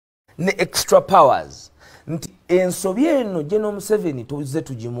ne extra powers nti ensobi eno General Museveni tuze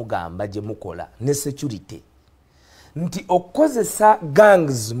tujimugamba gye mukola ne security nti okukozesa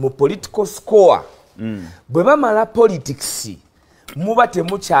gangs mu political score bwe bamala politics muba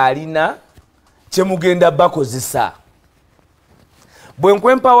temukyalina kye mugenda bakozesa bwe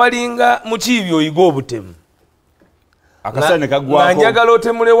nkwempawalinga mu kiibyo oyiga obutemu akasane kagwako nga njagala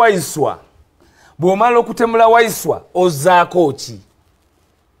otemule Waiswa bw'omala okutemula Waiswa ozaako ki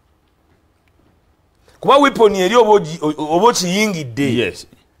kuba weapon eri oba okiyingidde yes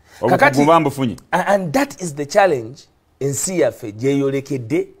kakati obumbufunyi and that is the challenge ensi yaffe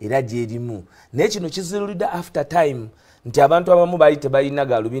gyeyolekedde era gyerimu naye kino kizirulidde after time nti abantu abamu baali tebalina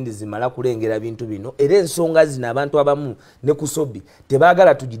galubindi zimala kulengera bintu bino era ensonga zino abantu abamu ne ku Sobi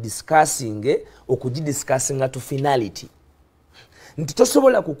tebaagala tugidiscussinge okugidiscussinga to finality nti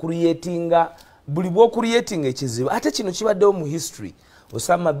tosobola kucreatinga buli bw'ocreating ekizibu ate kino kibaddewo mu history.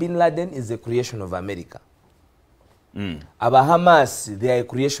 Osama bin Laden is a creation of America. Aba Hamas, they are a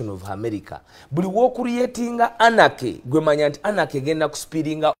creation of America. Buli wo creating anarchy, gwe manya nti anarchy genda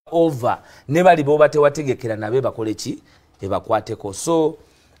kuspilling over. Neba libo bate wategekera nabe bakole ki ebakwateko. So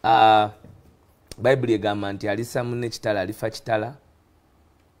Bible egamba nti alisa munne kitala alifa kitala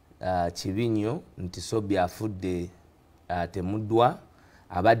kibinyo nti Sobi afudde temuddwa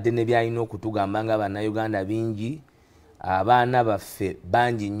abadde ne byalina okutugamba nga bannayuganda bingi abaana baffe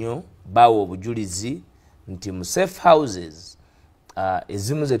bangi nnyo bawo obujulizi nti mu safe houses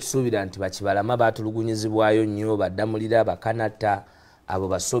ezimu ze tusuubira nti bakibalama baatulugunyizibwayo nnyo baddamulira bakanata abo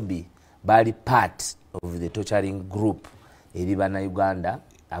basobi baali part of the torturing group eri bannayuganda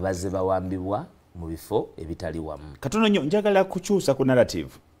abazze bawambibwa mu bifo ebitali wamu. Katono nnyo njagala kukyusa ku narrative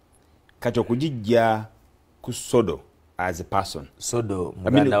kati okugijja ku Sodo as a person. Sodo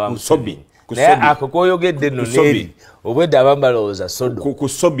muganda wa Sobi. Naye ako koyogedde nno neri obwedde abambalowooza Sodo ku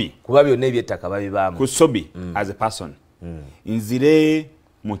Sobi kuba byonna ebyettaka babibaamu ku Sobi as a person. Nzire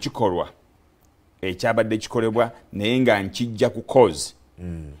mu kikolwa ekyabadde kikolebwa naye nga nkijja ku cause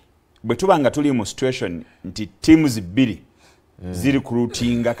bwe tuba nga tuli mu situation nti teams bbiri ziri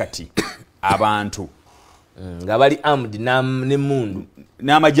kurutinga kati abantu nga bali armed n'emmundu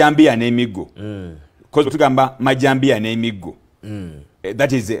n'amajambiya n'emiggo cause tugamba majambiya n'emiggo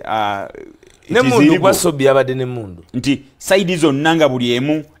that is n'emmundu kwa Sobi abadde n'emmundu nti side zonna nga buli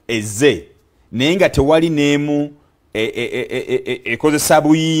emu ezze naye nga tewali n'emu ekozesa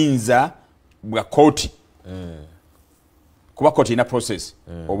buyinza bwa kooti kuba kooti ina process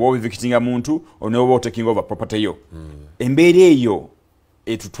oba obivikitinga muntu onoba otaking over property yo embeera eyo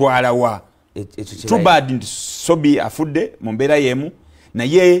etutwalawa too bad nti Sobi afudde mu mbeera yemu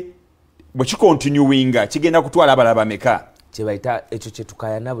naye bwe kikontinuinga kigenda kutwala abalaba meka kyebayita ekyo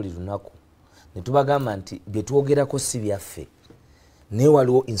kyetukayana buli lunaku ne tubagamba nti bye twogerako si byaffe naye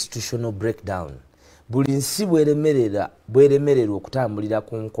waliwo institutional breakdown buli nsi bweremererwa okutambulira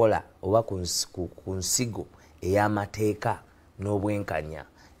ku nkola oba ku nsigo ey'amateeka n'obwenkanya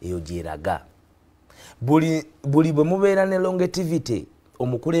eyo gyeraga buli bwe mubeera ne longevity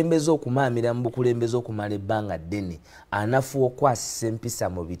omukulembeze okumaamira mu bukulembeze okumala ebbanga ddene anafuwa okwasisa empisa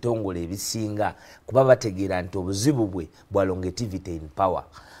mu bitongole ebisinga kuba bategeera nti obuzibu bwe bwa longevity in power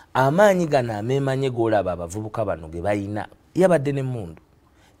amaanyi gano ameemanye g'olaba abavubuka bano ge balina yabadde n'emmundu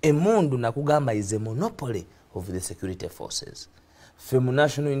emmundu nakugamba is a monopoly of the security forces. Fe mu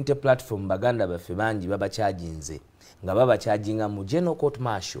National Unity Platform baganda baffe bangi babakyajinze nga babakyajinga mu General Court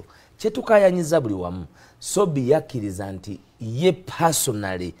Martial kyetukayanyiza buli wamu. Sobi yakkiriza nti ye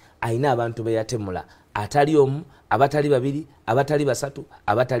personally ayina abantu be yatemula atali omu abatali babiri abatali basatu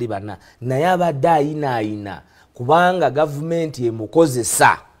abatali bana naye abadde ayina kubanga gavumenti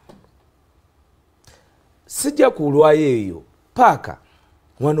emukozesa. Sijja kulwayo eyo paaka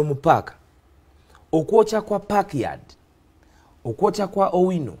wano mu paaka okwokya kwa Parkyard okwokya kwa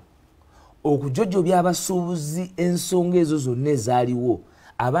Owino okujojjobya abasuubuzi ensonga ezo zonna ezaaliwo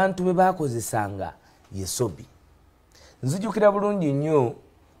abantu be baakozesanga ye Sobi. Nzijukira bulungi nnyo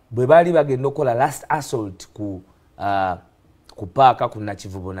bwe baali bagenda okukola last assault ku paaka ku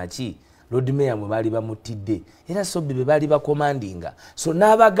Nakivubo naki Lord Mayor mwe baali bamutidde era Sobi be baali bakomandinga so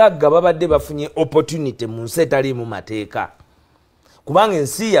n'abagagga babadde bafunye opportunity mu nsi etaliimu mateeka kubanga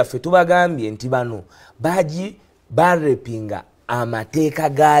ensi yaffe tubagambye nti bano barepinga amateeka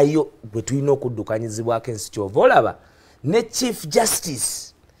gaayo bwe tulina okuddukanyizibwako ensi kyova olaba ne Chief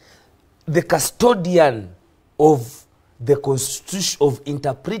Justice the custodian of the constitution of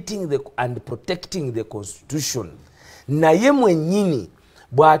interpreting and protecting the constitution naye mwennyini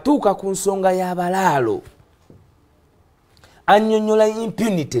bw'atuuka ku nsonga y'abalaalo annyonnyola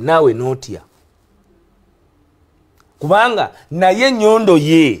impunity naawe n'otya kubanga naye nnyondo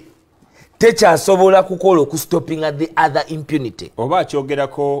ye tekyasobola kukola okustopping at the other impunity. Oba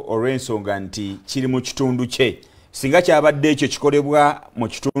akyogerako olw'ensonga nti kiri mu kitundu kye singa kyabadde ekyo kikolebwa mu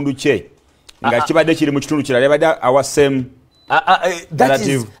kitundu kye nga kibadde kiri mu kitundu kirala yabadde our same that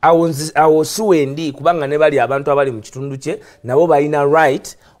is awosuwendi kubanga ne bali abantu abali mu kitundu kye nabo balina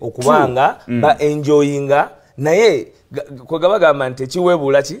right okubanga ba enjoyinga naye kwegabagamba nti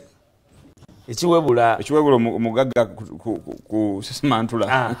ekiwebula ekiwebula omugagga ku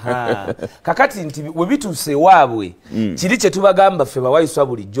sisimantula kakati nti we bituuse waabwe kiri kye tubagamba ffe bawaiswa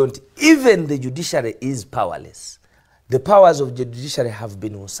bulijjo nti even the judiciary is powerless. The powers of the judiciary have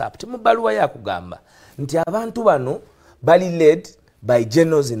been usurped. Mu baluwa yakugamba nti abantu bano bali led by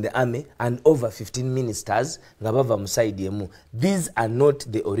generals in the army and over 15 ministers nga bava mu side emu. These are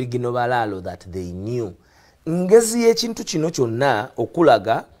not the original balalo that they knew. Ngezi y'ekintu kino kyonna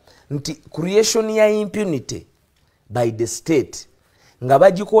okulaga nti creation ya impunity by the state nga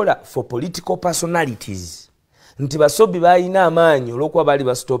bagikola for political personalities. Nti basobi balina amaanyi olw'okuba bali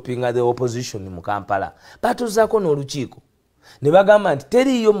bastoppinga the opposition mu Kampala. Batuzaako n'olukiiko ne bagamba nti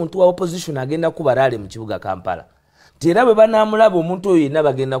teriiyo muntu wa opposition agenda kubalaale mu kibuga Kampala. Era bwe banaamulaba omuntu oyo yenna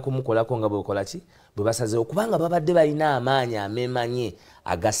bagenda kumukolako nga bwekola ki bwe basazeewo kubanga babadde balina amaanyi ameemanye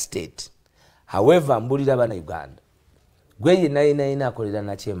aga state. However, mbulira bana Uganda gwe yenna akolera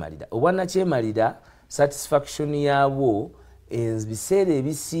nakyemalira obwa nakyemalira satisfaction yaabwo ebiseera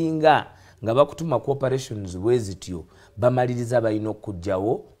ebisinga nga bakutuma cooperations bwezityo bamaliriza balina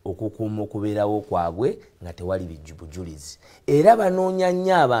okujjawo okukuuma okubeerawo kwabwe nga tewali bujulizi. Era banoonya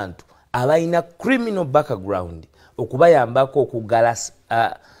nnyo abantu abalina criminal background okubayambako okugala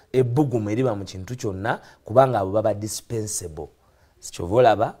ebbugumu eriba mu kintu kyonna kubanga abo baba dispensable. Sikyova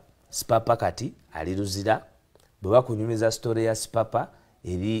olaba Sipapa kati ali luzira bwe bakunyumiza story ya Sipapa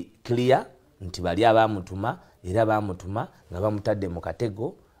eri clear nti bali abamutuma era bamutuma nga bamutadde mu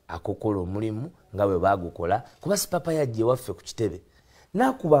katego akokola omulimu nga bwe bagukola kuba Sipapa yajje waffe ku kitebe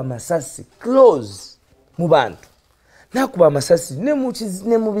nakuba amasasi close mu bantu nakuba amasasi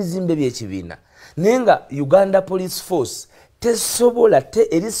ne mu bizimbe by'ekibiina nenga Uganda Police Force tesobola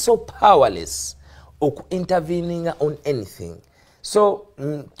eri so powerless intervening on anything. So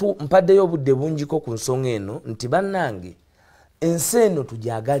mpaddeyo obudde bungiko ku nsonga eno nti bannange ensi eno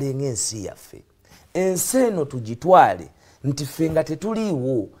tujagale ng'ensi yaffe, ensi eno tugitwale nti ffe nga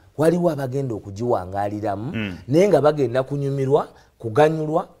tetuliiwo waliwo abagenda okugiwangaaliramu naye nga bagenda kunyumirwa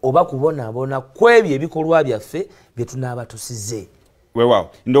kuganyulwa oba kubonaabona ku ebyo ebikolwa byaffe bye tunaaba tusize. Weewaawo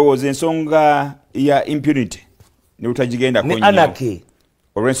ndowooza ensonga ya impunity ne utagigenda ne anake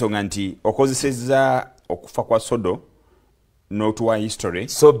olw'ensonga nti okozesezza okufa kwa Sodo n'otuwa history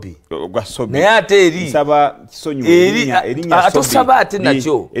Sobi gwa Sobi naye ate eri nsaba kisonyiwa erinya Sobi atosaba ate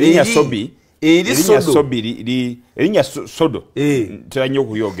nakyo erinya Sobi eri Sodo teranyi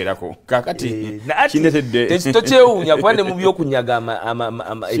okuyogerako kakati kinetedde tekito kyewuunya kuba ne mu by'okunyaga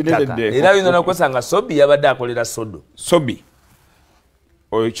ettaka era yinza nakwesanga Sobi yabadde akolera Sobi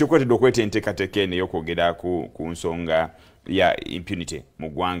kikwetedde okweta enteekateeka eno ey'okwogera ku nsonga ya impunity mu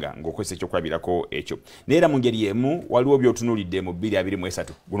ggwanga ng'okozesa ekyokulabirako ekyo naye era mu ngeri emu waliwo by'otunuulidde mu 2023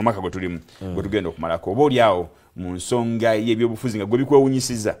 guno mwaka gwe tulimu gwe tugenda okumalako oba oliawo mu nsonga y'ebyobufuzi nga gwe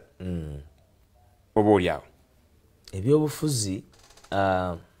bikwewunyisiza oba oliawo ebyobufuzi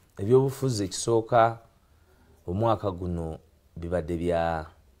ekisooka omwaka guno bibadde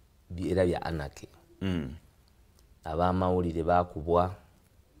era bya anarchy. Ab'amawulire baakubwa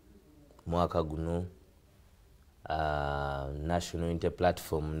mwaka guno. National Unity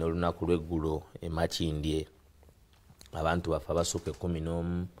Platform n'olunaku lw'eggulo emakindye abantu baffe abasukka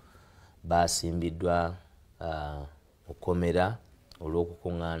 11 basimbiddwa okomera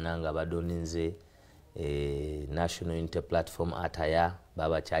olw'okukuŋŋaana nga badoninze National Unity Platform ataya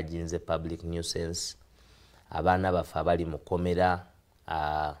babakyajinze public nuisance. Abaana baffe abali mu komera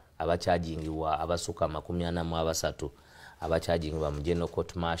abakyajingibwa abasukka 43 abakyajingibwa mu General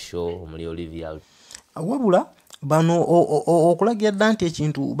Court Martial omuli Olivia wabula bano okulagira dda nti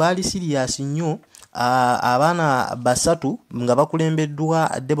ekintu baali serious nnyo. Abaana basatu nga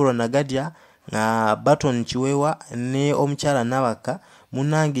bakulembeddwa Deborah Nagadya na Baton Chiwewa ne omukyala Nabaka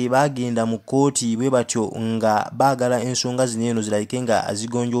munange bagenda mu kooti bwe batyo nga baagala ensonga zino eno zirabike nga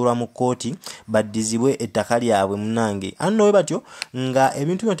zigonjoolwa mu kooti baddizibwe ettaka lyabwe munange anno bwe batyo nga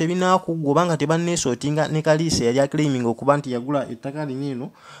ebintu bino tebinaakugwa oba nga tebanneesootinga ne Kaliisa yali aclaiming okuba nti yagula ettaka lino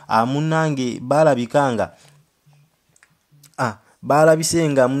eno munange baalabikanga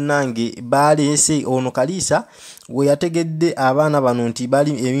baalabisenga munange baleese ono Kaliisa we yategedde abaana bano nti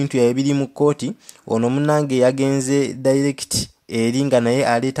bali ebintu ebiri mu kooti ono munange yagenze direct eri nga naye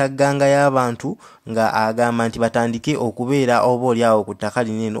aleeta gganga y'abantu nga agamba nti batandike okubeera oba oliawo ku ttaka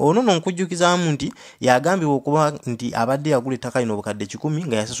lineno. Ono nkujjukizaamu nti yagambibwa okuba nti abadde yagula ettaka lino obukadde 10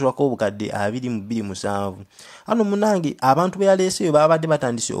 nga yasasulako obukadde 227. Ano munange abantu be yaleeseyo babadde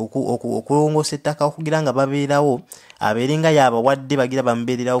batandise okulongoosa ettaka okugira nga babeerawo abeere nga yabawadde bagira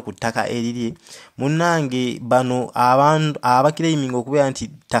bamubeererawo ku ttaka eriri. Munange bano abantu abakiraiminga okubeera nti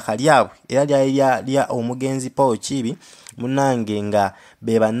ttaka lyabwe era lya omugenzi Paul Kibi munange nga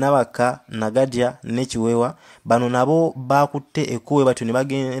be bannabaka Nagadya ne Kiwewa bano nabo bakutte ekkuwe batyo ne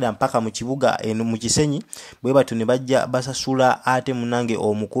bagenda mpaka mu kibuga mu Kisenyi bwe batyo ne bajja basasula ate munange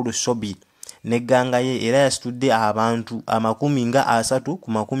omukulu Sobi neganga ye era yasitudde abantu 340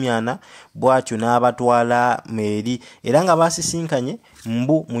 ku 40 bwatyo n'abatwala meri era nga basisinkanye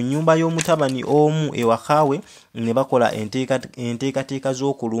mbu mu nyumba y'omutabani omu ewakawe ne bakola enteekateeka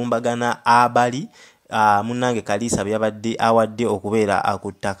z'okulumbagana abali munange Kalisa byabadde awadde okubeera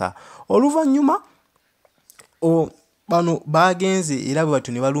akuttaka. Oluvannyuma bano bagenze era bwe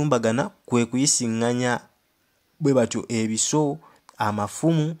batyo ne balumbagana kwe kuyisiŋŋanya bwe batyo ebiso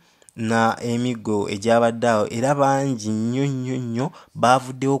amafumu na emiggo egyabaddeawo era bangi nnyo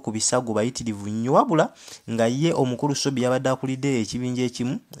bavuddewo ku bisago bayitirivu nnyo wabula nga ye omukulu Sobi yabadde akulidde ekibinja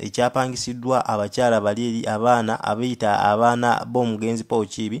ekimu ekyapangisiddwa abakyala bali eri abaana abeeyita abaana b'omugenzi Paul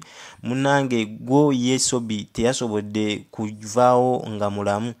Kibi munange gwo ye Sobi teyasobodde kuvaawo nga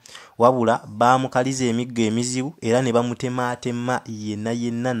mulamu wabula bamukaliza emiggo emizibu era ne bamutematema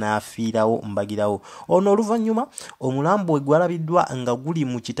yenna n'afiirawo mbagirawo. Ono oluvannyuma omulambo we gwalabiddwa nga guli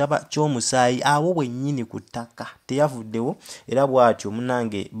mu kitaba ky'omusaayi awo bwennyini ku ttaka teyavuddewo era bw'atyo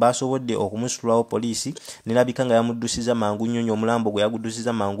munange basobodde okumusitulawo poliisi nerabika nga yamuddusiza mangu nnyonyo omulambo gwe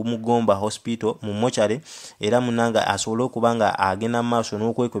yaguddusiza mangu mu Gomba Hospital mu mochare era munange asobole okuba nga agenda mu maaso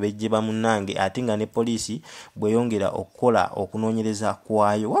n'okwekebejjeba munange ate nga ne poliisi bweyongera okukola okunoonyereza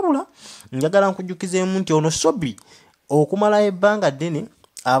kwayo. Wabula njagala nkujjukizeemu nti ono Sobi okumala ebbanga ddene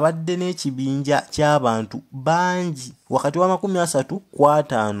abadde n'ekibinja ky'abantu bangi wakati wa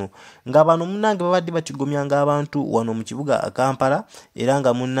 35 nga bano munange babadde bakigomyanga abantu wano mu kibuga Kampala era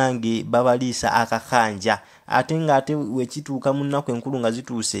nga munange babaliisa akakanja ate nga ate wekituuka mu nnaku enkulu nga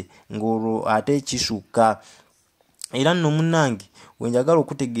zituuse ng'olwo ate kisukka era nno munange wenjagala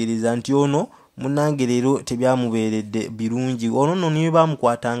okutegeereza nti ono munange leero tebyamubeeredde birungi. Ono nno niwe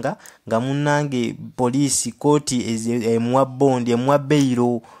bamukwatanga nga munange poliisi kooti emuwa bondi emuwa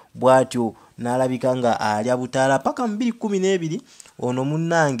beyiro bwatyo n'alabika nga alya butaala paka mu 2012 ono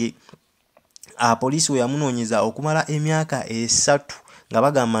munange poliisi we yamunoonyeza okumala emyaka 3 nga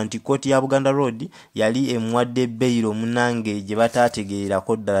bagamba nti kooti ya Buganda Road yali emuwadde beyiro munange gye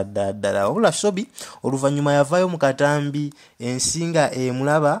bataategeerako ddala. Wabula Sobi oluvannyuma yavaayo mu katambi ensinga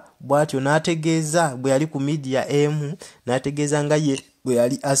emulaba bw'atyo n'ategeeza bwe yali ku media emu n'ategeeza nga ye bwe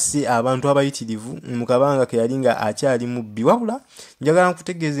yali asse abantu abayitirivu mu kabanga ke yali nga akyali mubbi. Wabula njagala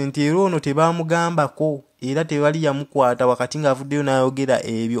nkutegeeze nti era ono tebaamugambako era tewali yamukwata wakati ng'avuddeyo n'ayogera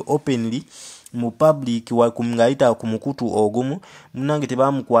ebyo openly mu public ngaayita ku mukutu ogumu munange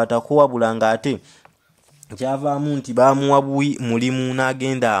tebamukwatako wabula nga ate kyavaamu nti bamuwa buwi mulimu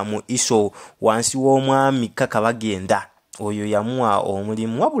n'agenda mu iso wansi w'omwami Kaka bagenda oyo yamuwa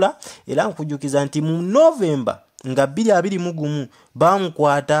omulimu. Wabula era nkujjukiza nti mu November nga 2021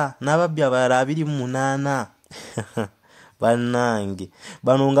 bamukwata n'ababbi abalala 28 bannange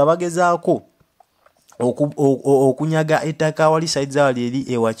bano nga bagezaako okunyaga ettaka wali side zawali eri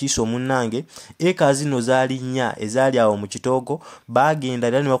ewakiso munange eka zino zaali 4 ezaali awo mu kitoogo bagenda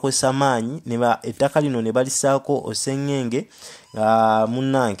era ne bakozesa maanyi ettaka lino ne balisaako osengenge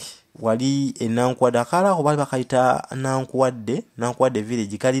munange wali enankwada kala ko bali bakayita nankwadde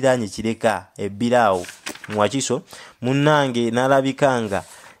village kaliraanye kireka ebbiraawo mu wakiso munange n'alabikanga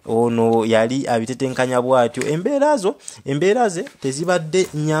ono yali abitetenkanya bwatyo. Embeera ze tezibadde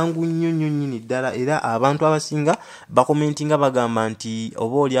nyangu nnyo nnyini ddala era abantu abasinga bakomentinga bagamba nti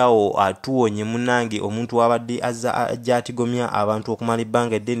oba oliawo atuwonye munange omuntu wabadde ajja atigomya abantu okumala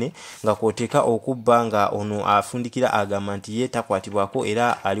ebbanga eddene nga kwoteeka okubba nga ono afundikira agamba nti ye takwatibwako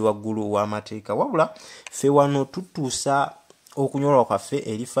era ali waggulu w'amateeka. Wabula ffe wano tutuusa okunyolwa kwaffe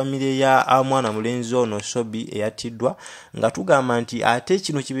eri famire ya mwana mulenzi ono Sobi eyatiddwa nga tugamba nti ate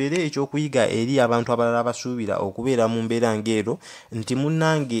kino kibeere ekyokuyiga eri abantu abalala abasuubira okubeera mu mbeera ngero nti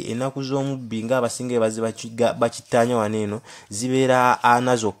munange ennaku z'omubbi ng'abasinga baze bakittaanya waneeno zibeera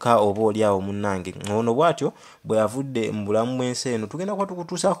ana zokka oba oliawo munange. Ono bwatyo bwe yavudde mu bulamu bw'ensi eno tugenda kuba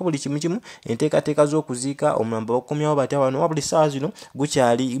tukutuusaako buli kimu enteekateeka z'okuziika omulambo bakukomyawo batya wano wabula essaawa zino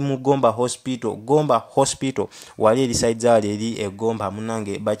gukyali mu Gomba Hospital wali eri side zawali eri egomba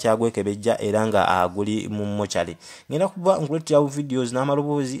munange bakyagwekebejja era nga aguli mu mochari ngenda kuba nkuletera videos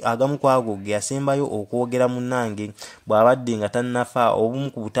n'amaloboozi agamu kwago ge yasembayo okwogera munange bw'abadde nga tannafa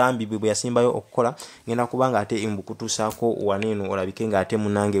obumu ku butambi bwe yasembayo okukola ngenda kuba nga ate imbukutusaako waneeno olabike nga ate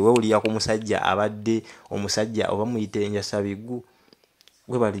munange wewulira ku musajja abadde omusajja oba muyite njasa biggu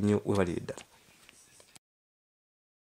webalidda